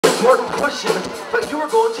important question that you are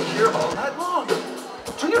going to hear all night long.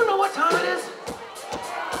 Do you know what time it is?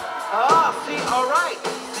 Ah, see, all right.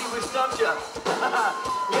 See, we stumped you.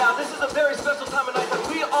 Yeah, this is a very special time of night that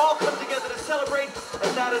we all come together to celebrate,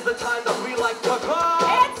 and that is the time that we like to call...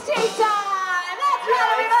 It's tea time! That's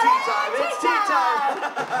right, yeah, it's tea everybody! time. It's tea time.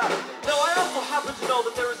 Now, I also happen to know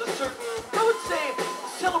that there is a certain, I would say,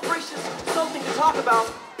 celebration, something to talk about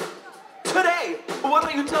today. Why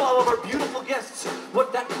don't you tell all of our beautiful guests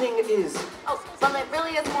what that thing is? Oh, well, it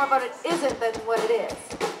really is more about it isn't than what it is.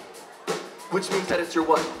 Which means that it's your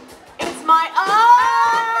what? It's my birthday!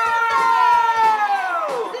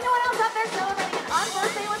 Is anyone else out there celebrating an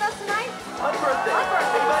unbirthday with us tonight? Unbirthday.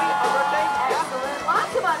 Unbirthday. Anybody? Unbirthday? Excellent.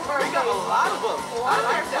 Lots of unbirthdays. We got a lot of them. I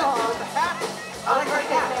like that. Wonderful. The hat. I like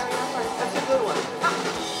the hat. That's a good one.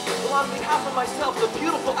 Well, on behalf of myself, the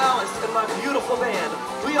beautiful Alice, and my beautiful band,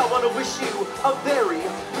 we all want to wish you a very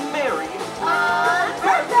merry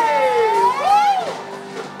birthday!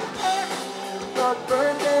 Happy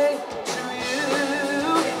birthday to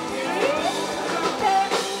you.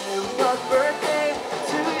 Happy birthday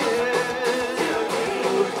to you.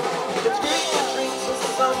 It's great to drink to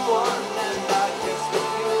someone, and I guess that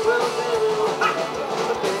you will do.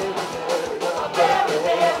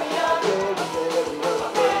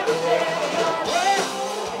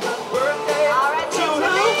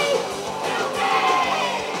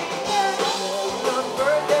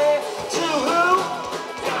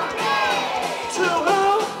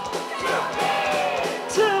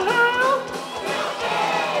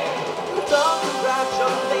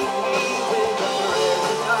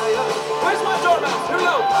 Where's my doorbell? Here we go.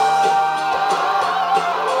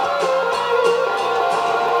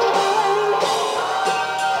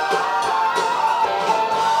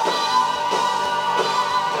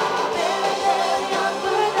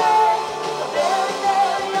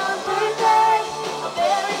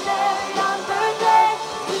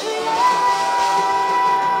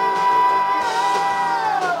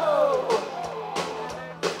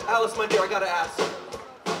 Alice, my dear, I gotta ask,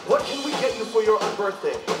 what can we get you for your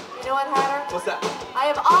unbirthday? You know what, Hatter? What's that? I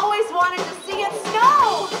have always wanted to see it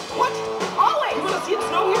snow! What? Always! You want to see it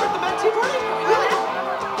snow here at the Mentee party? Really?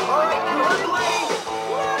 All right, you heard the way.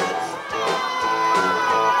 Let it snow!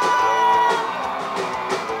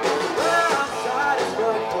 Well, outside it's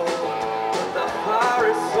frightful, but the fire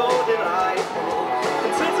is so delightful.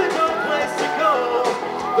 And since there's no place to go,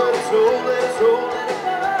 let it snow, let it snow, let it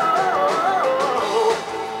snow.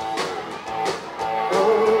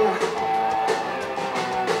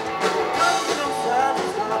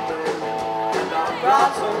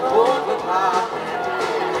 Got some board with my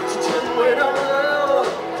hand. So tell me where to go.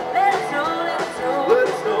 Let it snow, let it snow. Let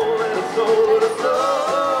it snow, let it snow, let it snow.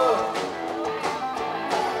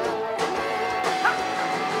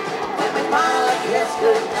 Let me finally kiss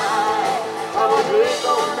goodnight. I will break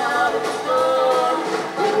on out of the storm.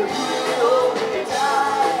 Will you hold me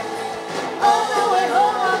tight? On the way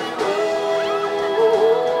home I'll be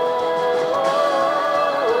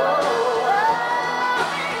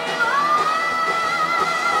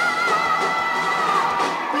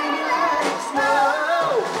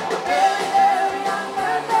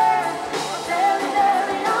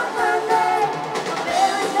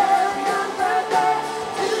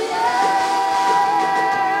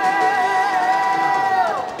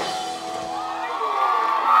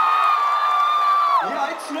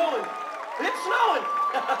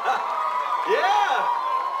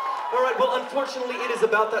unfortunately, it is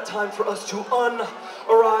about that time for us to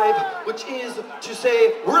arrive, which is to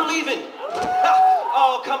say, we're leaving.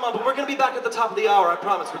 Oh, come on, but we're going to be back at the top of the hour, I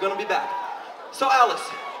promise. We're going to be back. So, Alice,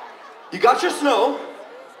 you got your snow.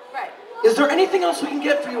 Right. Is there anything else we can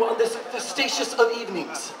get for you on this festacious of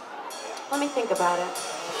evenings? Let me think about it.